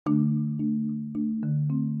What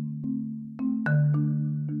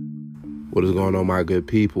is going on, my good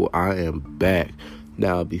people? I am back.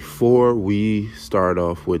 Now, before we start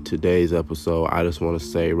off with today's episode, I just want to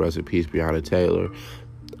say rest in peace, Breonna Taylor.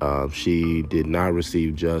 She did not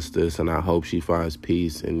receive justice, and I hope she finds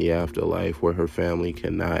peace in the afterlife where her family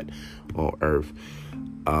cannot on earth.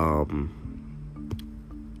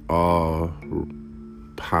 All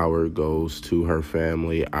power goes to her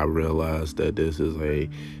family. I realize that this is a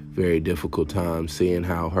very difficult time, seeing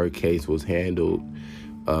how her case was handled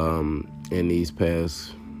in this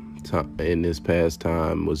past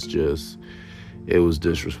time was just, it was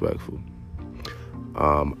disrespectful.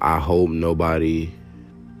 I hope nobody,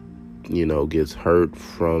 gets hurt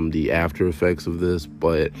from the after effects of this,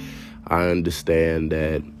 but I understand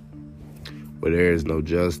that where there is no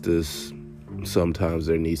justice, sometimes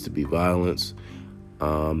there needs to be violence.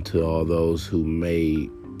 To all those who may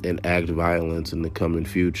enact violence in the coming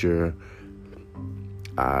future,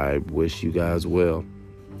 I wish you guys well.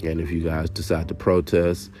 And if you guys decide to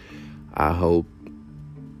protest, I hope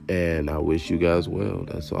and I wish you guys well.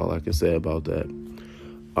 That's all I can say about that.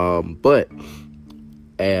 But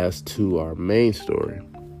as to our main story,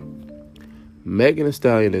 Megan Thee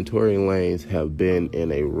Stallion and Tory Lanez have been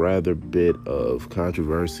in a rather bit of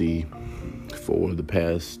controversy for the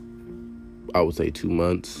past, I would say, 2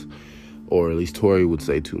 months, or at least Tory would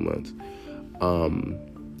say 2 months.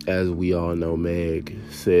 As we all know, Meg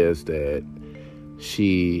says that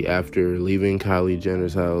she, after leaving Kylie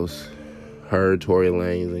Jenner's house, her, Tory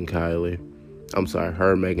Lanez, and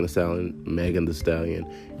Megan Thee Stallion,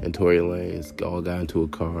 and Tory Lanez all got into a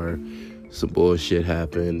car. Some bullshit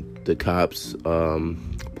happened. The cops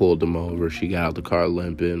pulled them over. She got out the car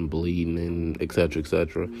limping, bleeding, and et cetera, et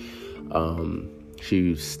cetera.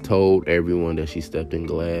 She told everyone that she stepped in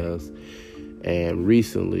glass. And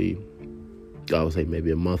recently, I would say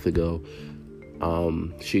maybe a month ago,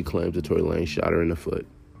 she claims that Tory Lanez shot her in the foot.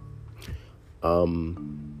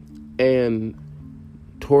 And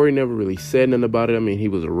Tory never really said nothing about it. I mean, he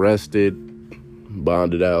was arrested,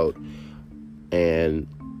 bonded out, and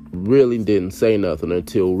really didn't say nothing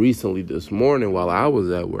until recently this morning while I was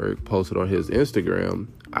at work, posted on his Instagram,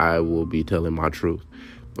 "I will be telling my truth,"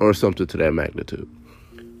 or something to that magnitude.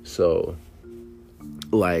 So,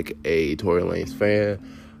 like a Tory Lanez fan,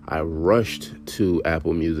 I rushed to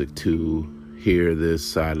Apple Music to hear this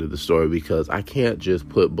side of the story because I can't just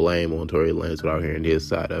put blame on Tory Lanez without hearing his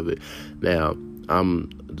side of it. Now,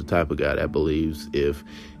 I'm the type of guy that believes if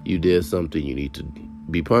you did something, you need to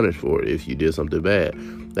be punished for it if you did something bad.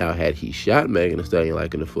 Now, had he shot Megan Thee Stallion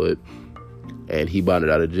in the foot and he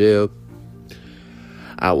bonded out of jail,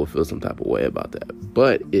 I would feel some type of way about that.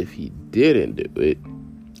 But if he didn't do it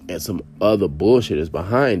and some other bullshit is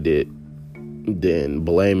behind it, then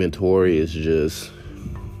blaming Tory is just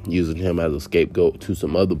using him as a scapegoat to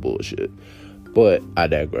some other bullshit. But I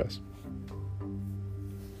digress.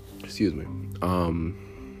 Excuse me.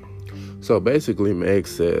 So basically, Meg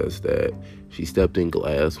says that she stepped in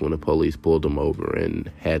glass when the police pulled them over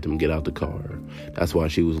and had them get out the car. That's why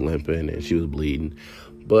she was limping and she was bleeding.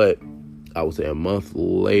 But I would say a month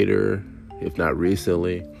later, if not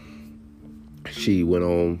recently, she went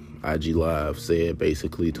on IG Live, said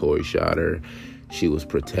basically Tory shot her. She was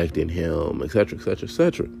protecting him, etc., etc.,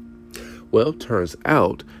 etc. Well, turns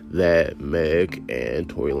out that Meg and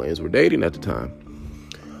Tory Lanez were dating at the time.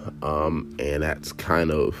 And that's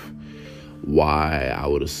kind of why I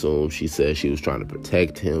would assume she said she was trying to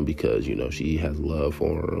protect him because, she has love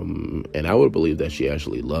for him. And I would believe that she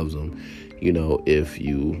actually loves him.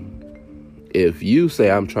 If you say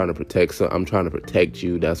I'm trying to protect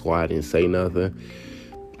you, that's why I didn't say nothing.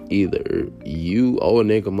 Either you owe a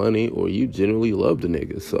nigga money or you genuinely love the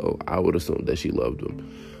nigga. So I would assume that she loved him.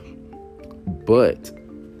 But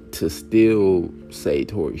to still say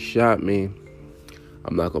Tory shot me,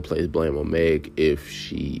 I'm not going to place blame on Meg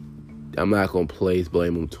I'm not going to place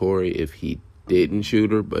blame on Tory if he didn't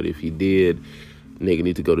shoot her. But if he did, nigga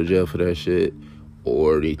need to go to jail for that shit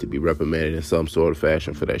or need to be reprimanded in some sort of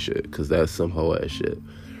fashion for that shit, because that's some hoe ass shit.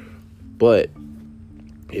 But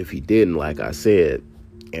if he didn't, like I said,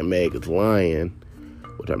 and Meg is lying,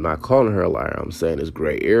 which I'm not calling her a liar, I'm saying it's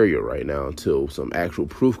gray area right now until some actual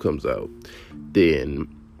proof comes out, then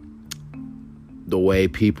the way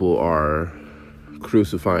people are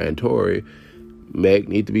crucifying Tory, Meg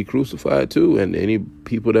need to be crucified too, and any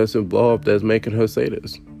people that's involved that's making her say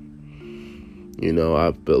this.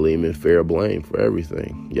 I believe in fair blame for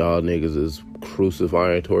everything. Y'all niggas is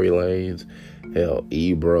crucifying Tory Lanez, hell,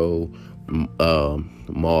 Ebro,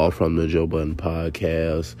 Maul from the Joe Budden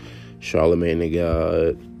podcast, Charlamagne the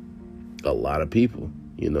God, a lot of people,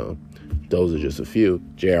 Those are just a few.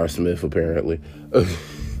 J.R. Smith, apparently. Just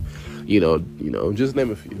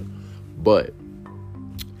name a few. But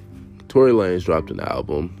Tory Lanez dropped an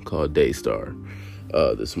album called Daystar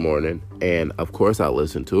this morning. And, of course, I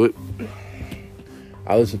listened to it.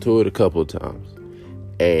 I listened to it a couple of times.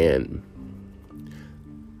 And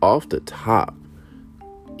off the top,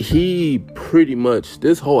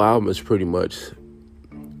 this whole album is pretty much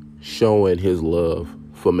showing his love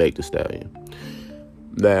for Meg Thee Stallion.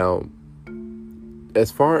 Now, as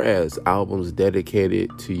far as albums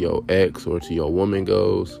dedicated to your ex or to your woman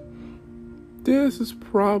goes, this is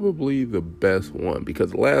probably the best one,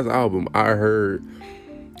 because the last album I heard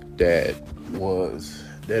that was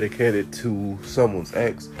dedicated to someone's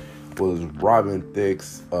ex was Robin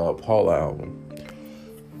Thicke's Paula album,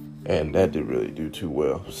 and that didn't really do too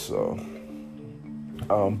well. So,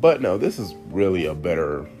 but no, this is really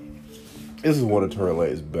this is one of Tory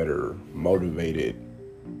Lanez's better motivated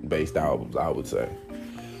based albums, I would say.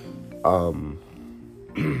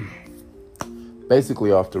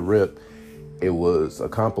 Basically, off the rip, it was a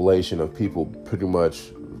compilation of people pretty much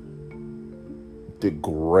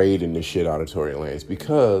degrading the shit out of Tory Lanez,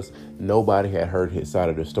 because nobody had heard his side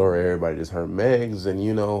of the story. Everybody just heard Meg's, and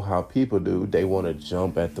you know how people do. They want to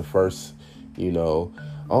jump at the first,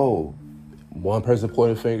 one person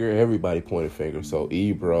pointed finger, everybody pointed finger. So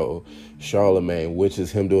Ebro, Charlemagne, which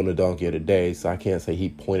is him doing the donkey of the day, so I can't say he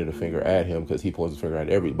pointed a finger at him because he points a finger at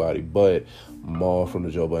everybody. But Maul from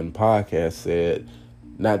the Joe Budden podcast said,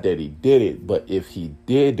 not that he did it, but if he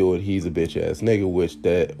did do it, he's a bitch ass nigga, which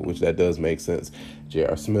that does make sense.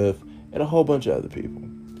 J.R. Smith and a whole bunch of other people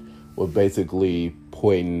were basically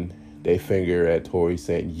pointing their finger at Tory,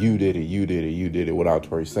 saying, you did it, without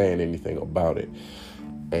Tory saying anything about it.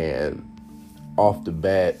 And off the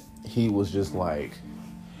bat, he was just like,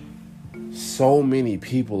 so many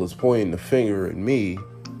people is pointing the finger at me,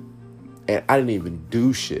 and I didn't even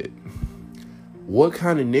do shit. What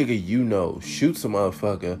kind of nigga shoots a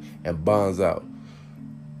motherfucker and bonds out,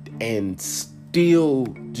 and still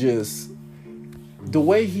just the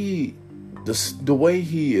way he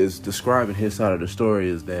is describing his side of the story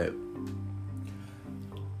is that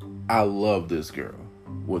I love this girl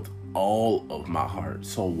with all of my heart,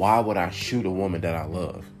 so why would I shoot a woman that I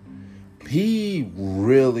love? He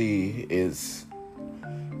really is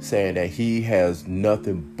saying that he has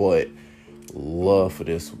nothing but love for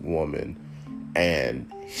this woman, and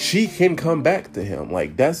she can come back to him.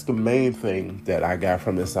 Like, that's the main thing that I got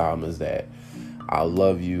from this album, is that I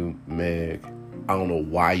love you, Meg. I don't know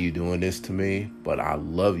why you doing this to me, but I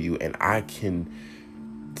love you, and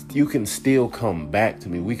you can still come back to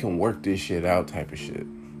me. We can work this shit out, type of shit.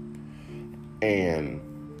 And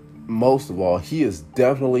most of all, he is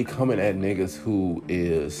definitely coming at niggas who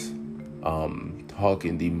is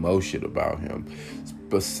talking the most shit about him.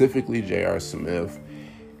 Specifically J.R. Smith.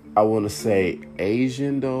 I want to say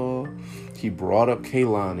Asian Doll. He brought up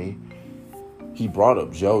Kehlani. He brought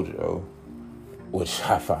up JoJo, which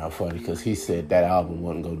I find funny because he said that album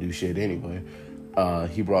wasn't going to do shit anyway.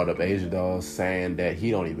 He brought up Asian Doll, saying that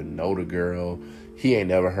he don't even know the girl. He ain't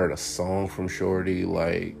never heard a song from Shorty.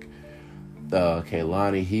 Like,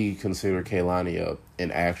 Kehlani, he considered Kehlani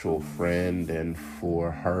an actual friend, and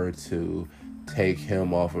for her to take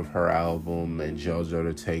him off of her album and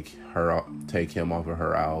JoJo to take him off of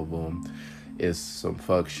her album is some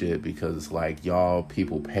fuck shit, because it's like, y'all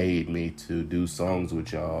people paid me to do songs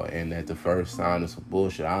with y'all, and at the first sign of some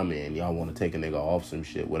bullshit I'm in, y'all want to take a nigga off some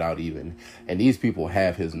shit without even, and these people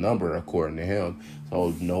have his number according to him,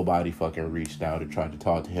 so nobody fucking reached out and tried to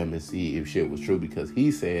talk to him and see if shit was true, because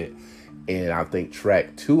he said, and I think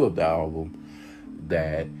track 2 of the album,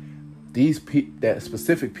 that that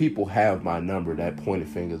specific people have my number that pointed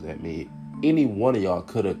fingers at me. Any one of y'all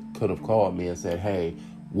could have called me and said, hey,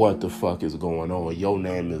 what the fuck is going on? Your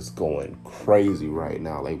name is going crazy right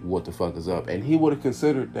now. Like, what the fuck is up? And he would have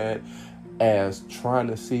considered that as trying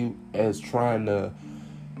to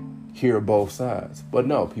hear both sides. But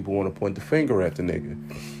no, people want to point the finger at the nigga.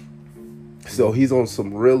 So he's on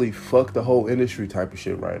some really fuck the whole industry type of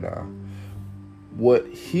shit right now. What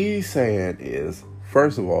he's saying is,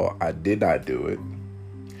 first of all, I did not do it.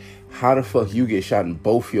 How the fuck you get shot in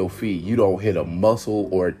both your feet? You don't hit a muscle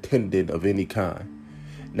or a tendon of any kind.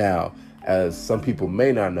 Now, as some people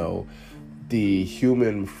may not know, the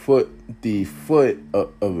foot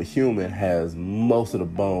of a human has most of the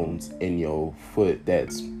bones in your foot.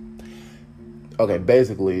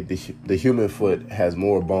 Basically, the human foot has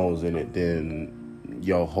more bones in it than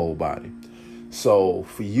your whole body. So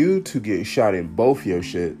for you to get shot in both your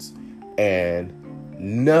shits and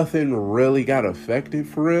nothing really got affected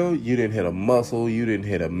for real, you didn't hit a muscle, you didn't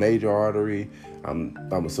hit a major artery,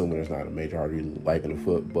 I'm assuming there's not a major artery like in the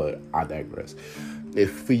foot, but I digress.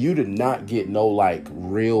 If for you to not get no like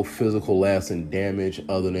real physical lasting damage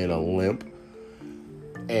other than a limp,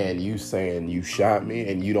 and you saying you shot me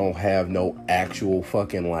and you don't have no actual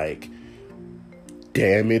fucking like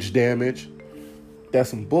damage, that's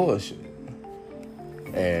some bullshit.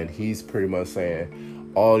 And he's pretty much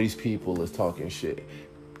saying all these people is talking shit.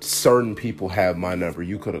 Certain people have my number.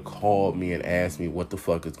 You could have called me and asked me what the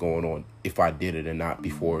fuck is going on if I did it or not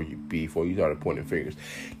before you started pointing fingers.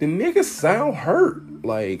 The niggas sound hurt.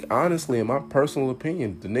 Like, honestly, in my personal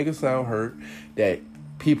opinion, the niggas sound hurt that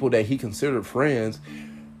people that he considered friends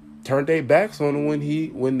turned their backs on him when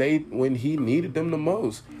he needed them the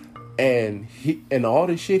most. And all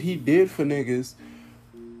the shit he did for niggas,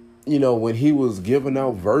 you know, when he was giving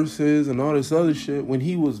out verses and all this other shit, when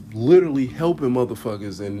he was literally helping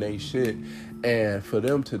motherfuckers in they shit, and for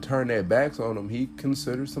them to turn their backs on him, he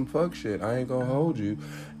considered some fuck shit. I ain't gonna hold you.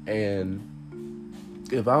 And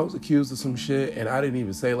if I was accused of some shit and I didn't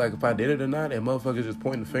even say like if I did it or not, and motherfuckers just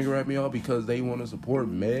pointing the finger at me all because they want to support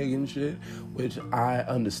Meg and shit, which I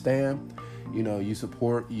understand. You know, you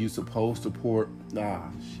supposed to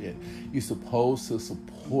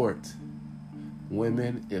support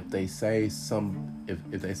women if they say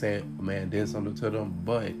if they say a man did something to them,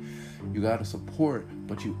 but you gotta support,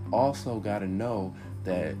 but you also gotta know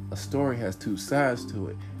that a story has two sides to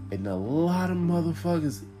it. And a lot of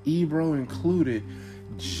motherfuckers, Ebro included,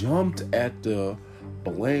 jumped at the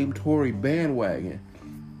blame Tory bandwagon.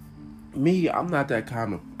 Me, I'm not that type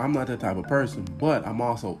of person, but I'm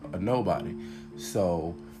also a nobody.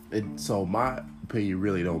 So my opinion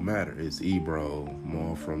really don't matter. It's Ebro,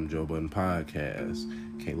 more from Joe Budden Podcast,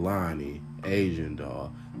 Kehlani, Asian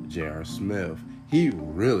Doll, J.R. Smith. He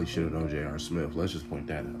really should have known J.R. Smith. Let's just point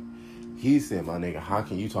that out. He said, my nigga, how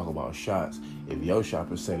can you talk about shots if your shot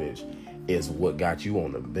percentage is what got you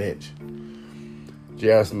on the bench?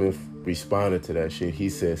 J.R. Smith responded to that shit. He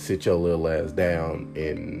said, sit your little ass down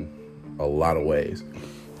in a lot of ways.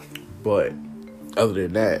 But other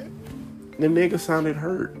than that, the nigga sounded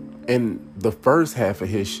hurt. And the first half of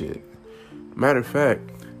his shit, matter of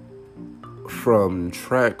fact, from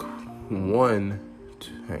track 1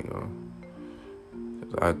 to, hang on,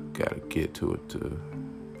 I gotta get to it too.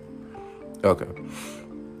 Okay.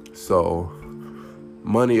 So,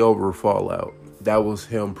 Money Over Fallout, that was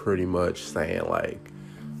him pretty much saying like,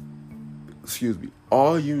 excuse me,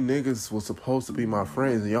 all you niggas was supposed to be my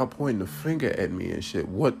friends and y'all pointing the finger at me and shit.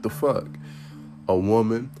 What the fuck? A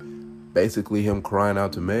woman, basically him crying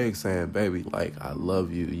out to Meg saying, baby, like, I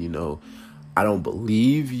love you, you know. I don't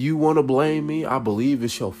believe you want to blame me. I believe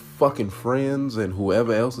it's your fucking friends and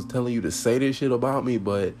whoever else is telling you to say this shit about me,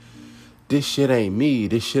 but this shit ain't me.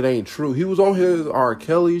 This shit ain't true. He was on his R.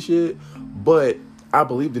 Kelly shit, but I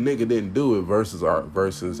believe the nigga didn't do it versus R.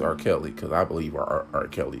 Kelly, because I believe R.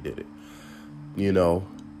 Kelly did it. You know,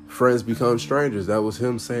 friends become strangers. That was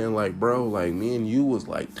him saying, like, bro, like, me and you was,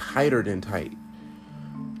 like, tighter than tight.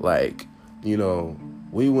 Like, you know,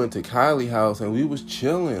 we went to Kylie house and we was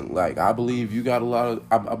chilling. Like, I believe you got a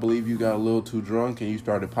little too drunk and you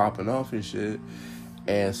started popping off and shit.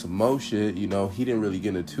 And some more shit, you know, he didn't really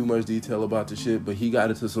get into too much detail about the shit, but he got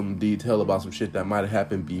into some detail about some shit that might have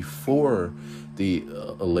happened before the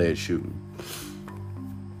alleged shooting.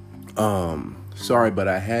 Sorry, but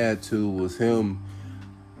I had to, was him,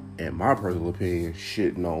 in my personal opinion,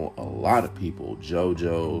 shitting on a lot of people.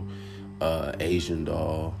 JoJo, Asian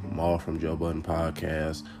Doll, Maul from Joe Budden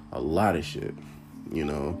Podcast, a lot of shit, you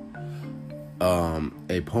know.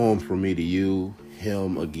 A Poem From Me to You,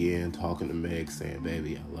 him again talking to Meg saying,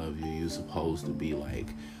 baby, I love you. You're supposed to be like,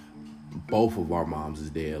 both of our moms is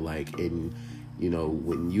dead. Like, and, you know,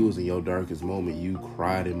 when you was in your darkest moment, you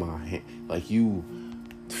cried in my hand. Like, you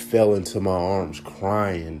fell into my arms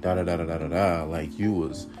crying, da-da-da-da-da-da-da. Like, you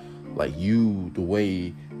was, like, you, the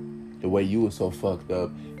way you was so fucked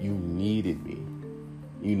up, you needed me.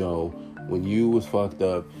 You know, when you was fucked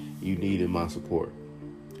up, you needed my support.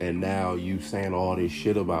 And now you saying all this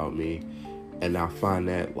shit about me, and I find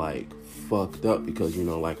that, like, fucked up because, you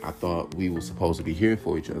know, like, I thought we were supposed to be here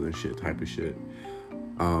for each other and shit, type of shit.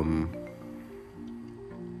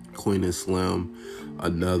 Queen and Slim,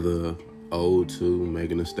 another ode to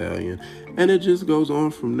Megan Thee Stallion. And it just goes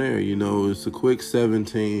on from there, you know. It's a quick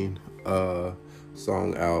 17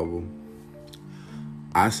 song album.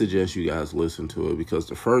 I suggest you guys listen to it because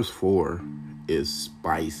the first 4 is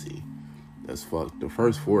spicy. That's fuck. The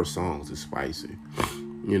first 4 songs is spicy.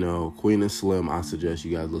 You know, Queen and Slim, I suggest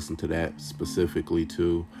you guys listen to that specifically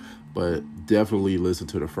too. But definitely listen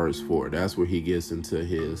to the first 4. That's where he gets into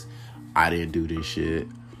his, I didn't do this shit.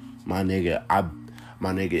 My nigga,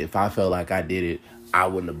 My nigga, if I felt like I did it, I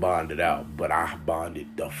wouldn't have bonded out, but I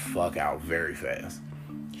bonded the fuck out very fast.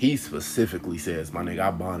 He specifically says, my nigga, I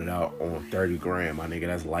bonded out on 30 grand. My nigga,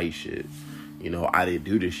 that's light shit. You know, I didn't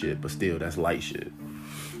do this shit, but still, that's light shit.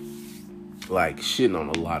 Like, shitting on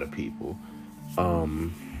a lot of people.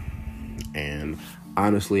 And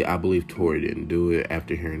honestly, I believe Tory didn't do it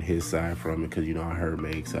after hearing his side from it, because, you know, I heard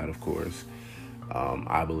Meg's side, of course.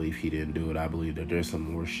 I believe he didn't do it. I believe that there's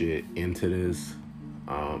some more shit into this.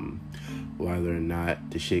 Whether or not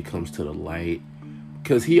the shit comes to the light.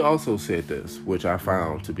 Because he also said this, which I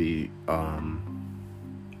found to be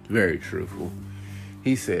very truthful.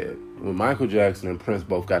 He said, when Michael Jackson and Prince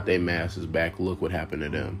both got their masters back, look what happened to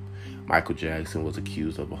them. Michael Jackson was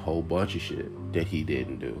accused of a whole bunch of shit that he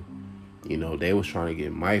didn't do. You know, they was trying to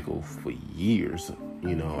get Michael for years,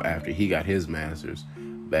 you know, after he got his masters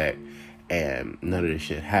back, and none of this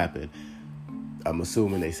shit happened. I'm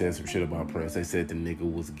assuming they said some shit about Prince. They said the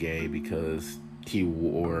nigga was gay because he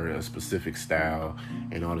wore a specific style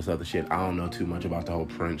and all this other shit. I don't know too much about the whole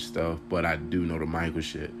Prince stuff, but I do know the Michael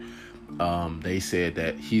shit. He said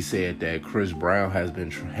that Chris Brown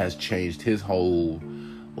has changed his whole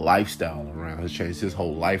lifestyle around, has changed his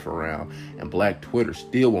whole life around, and Black Twitter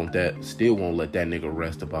still won't let that nigga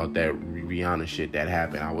rest about that Rihanna shit that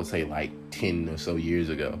happened. I would say like 10 or so years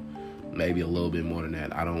ago. Maybe a little bit more than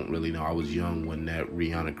that. I don't really know. I was young when that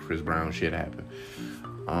Rihanna Chris Brown shit happened.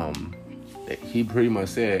 He pretty much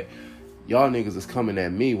said, y'all niggas is coming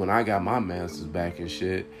at me when I got my masters back and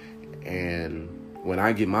shit. And when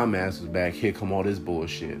I get my masters back, here come all this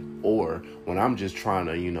bullshit. Or when I'm just trying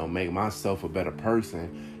to, you know, make myself a better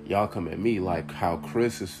person, y'all come at me like how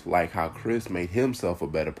Chris made himself a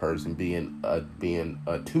better person, being a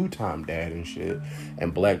 2-time dad and shit,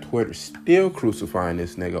 and Black Twitter still crucifying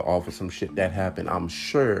this nigga off of some shit that happened, I'm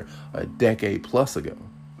sure, a decade plus ago.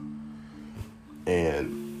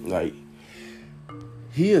 And like,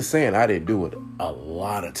 he is saying I didn't do it a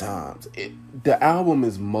lot of times. The album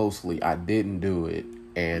is mostly I didn't do it,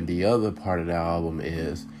 and the other part of the album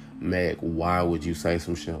is, Meg, why would you say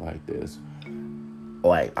some shit like this?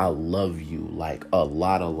 Like, I love you, like, a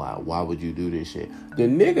lot. Why would you do this shit? The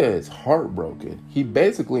nigga is heartbroken. He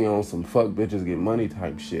basically on some fuck bitches get money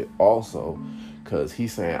type shit also, because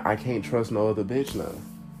he's saying, I can't trust no other bitch now.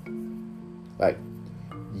 Like,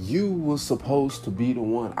 you was supposed to be the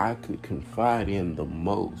one I could confide in the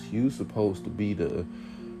most. You supposed to be the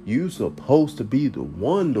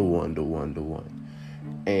one.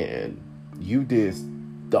 And you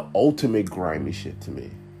did the ultimate grimy shit to me.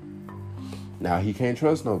 Now he can't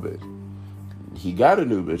trust no bitch. He got a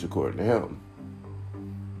new bitch according to him.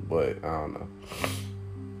 But I don't know.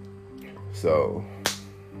 So,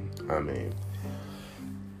 I mean,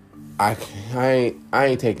 I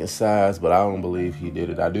ain't taking sides, but I don't believe he did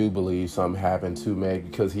it. I do believe something happened to Meg,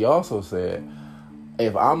 because he also said,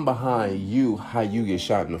 if I'm behind you, how you get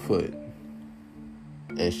shot in the foot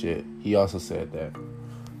and shit. He also said that.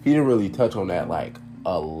 He didn't really touch on that like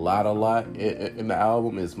a lot in the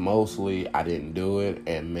album. It's mostly I didn't do it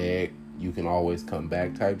and Meg, you can always come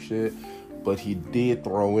back type shit. But he did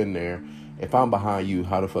throw in there, if I'm behind you,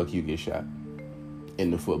 how the fuck you get shot in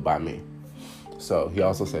the foot by me? So he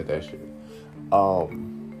also said that shit.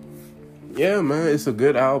 Yeah, man, it's a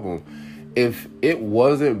good album. If it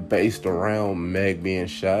wasn't based around Meg being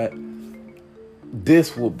shot,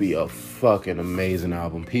 this would be a fucking amazing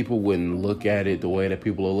album. People wouldn't look at it the way that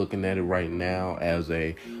people are looking at it right now as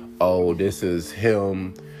this is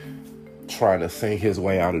him trying to sing his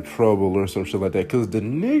way out of trouble or some shit like that. Because the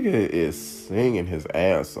nigga is singing his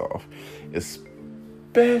ass off.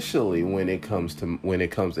 Especially when it comes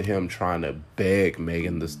to him trying to beg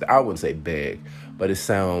Megan Thee Stallion. I wouldn't say beg, but it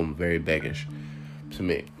sounds very beggish to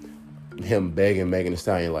me. Him begging Megan Thee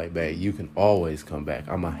Stallion like, babe, you can always come back.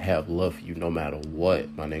 I'ma have love for you no matter what,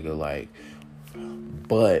 my nigga. Like,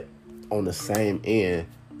 but on the same end,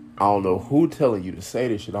 I don't know who telling you to say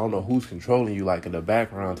this shit. I don't know who's controlling you, like in the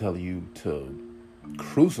background, telling you to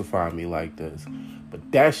crucify me like this.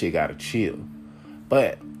 But that shit gotta chill.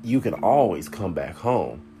 But you can always come back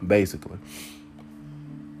home, basically.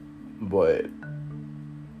 But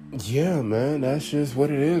yeah, man, that's just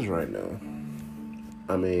what it is right now.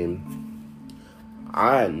 I mean,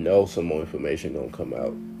 I know some more information gonna come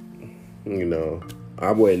out. You know,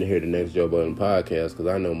 I'm waiting to hear the next Joe Budden podcast because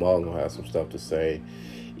I know Maul gonna have some stuff to say.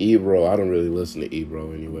 Ebro, I don't really listen to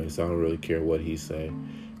Ebro anyway, so I don't really care what he say.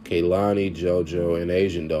 Kehlani, JoJo, and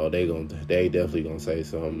Asian Doll, they definitely gonna say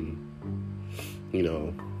something. You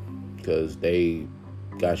know, because they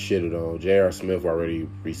got shitted on. J.R. Smith already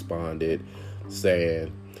responded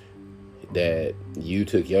saying that you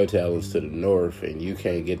took your talents to the north and you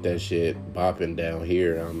can't get that shit bopping down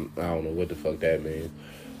here. I don't know what the fuck that means.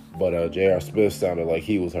 But J.R. Smith sounded like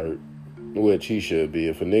he was hurt, which he should be.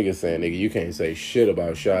 If a nigga saying, nigga, you can't say shit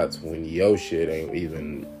about shots when your shit ain't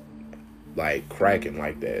even, like, cracking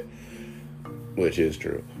like that, which is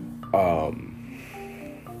true.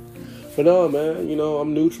 But no, man, you know,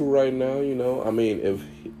 I'm neutral right now, you know. I mean, if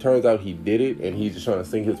it turns out he did it and he's just trying to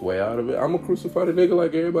sing his way out of it, I'm gonna crucify the nigga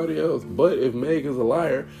like everybody else. But if Meg is a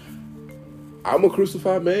liar, I'm gonna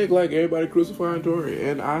crucify Meg like everybody crucifying Tory.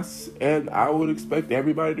 And I would expect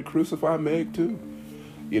everybody to crucify Meg too.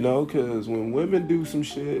 You know, because when women do some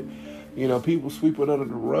shit, you know, people sweep it under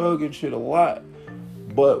the rug and shit a lot.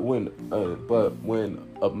 But when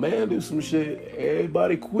a man do some shit,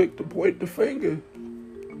 everybody quick to point the finger.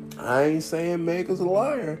 I ain't saying Meg is a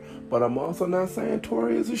liar, but I'm also not saying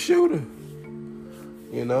Tory is a shooter.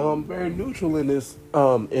 You know, I'm very neutral in this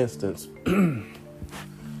instance.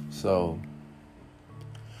 So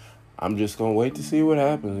I'm just gonna wait to see what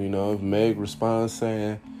happens. You know, if Meg responds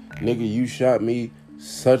saying, "Nigga, you shot me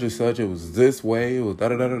such and such. It was this way. It was da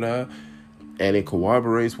da da da da," and it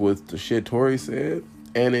corroborates with the shit Tory said,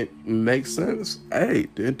 and it makes sense, hey,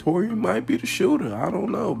 then Tory might be the shooter. I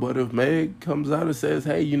don't know. But if Meg comes out and says,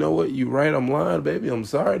 hey, you know what? You right. I'm lying, baby. I'm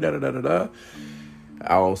sorry. Da da da da da.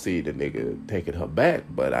 I don't see the nigga taking her back,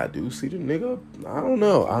 but I do see the nigga. I don't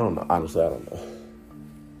know. Honestly, I don't know.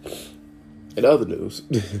 In other news,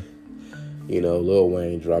 you know, Lil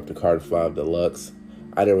Wayne dropped the Carter 5 Deluxe.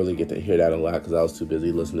 I didn't really get to hear that a lot because I was too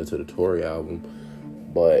busy listening to the Tory album.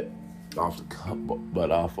 But off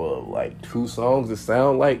of like 2 songs, it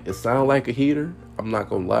sound like a heater. I'm not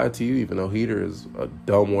gonna lie to you, even though heater is a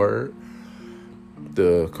dumb word.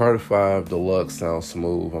 The Carter 5 Deluxe sounds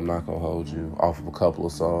smooth. I'm not gonna hold you. Off of a couple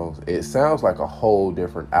of songs, it sounds like a whole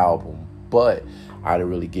different album, but I didn't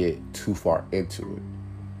really get too far into it.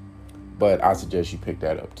 But I suggest you pick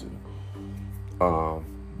that up too.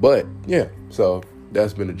 But yeah, so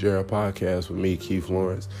that's been the Jared Podcast with me, Keith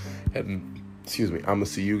Lawrence, and I'm gonna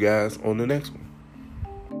see you guys on the next one.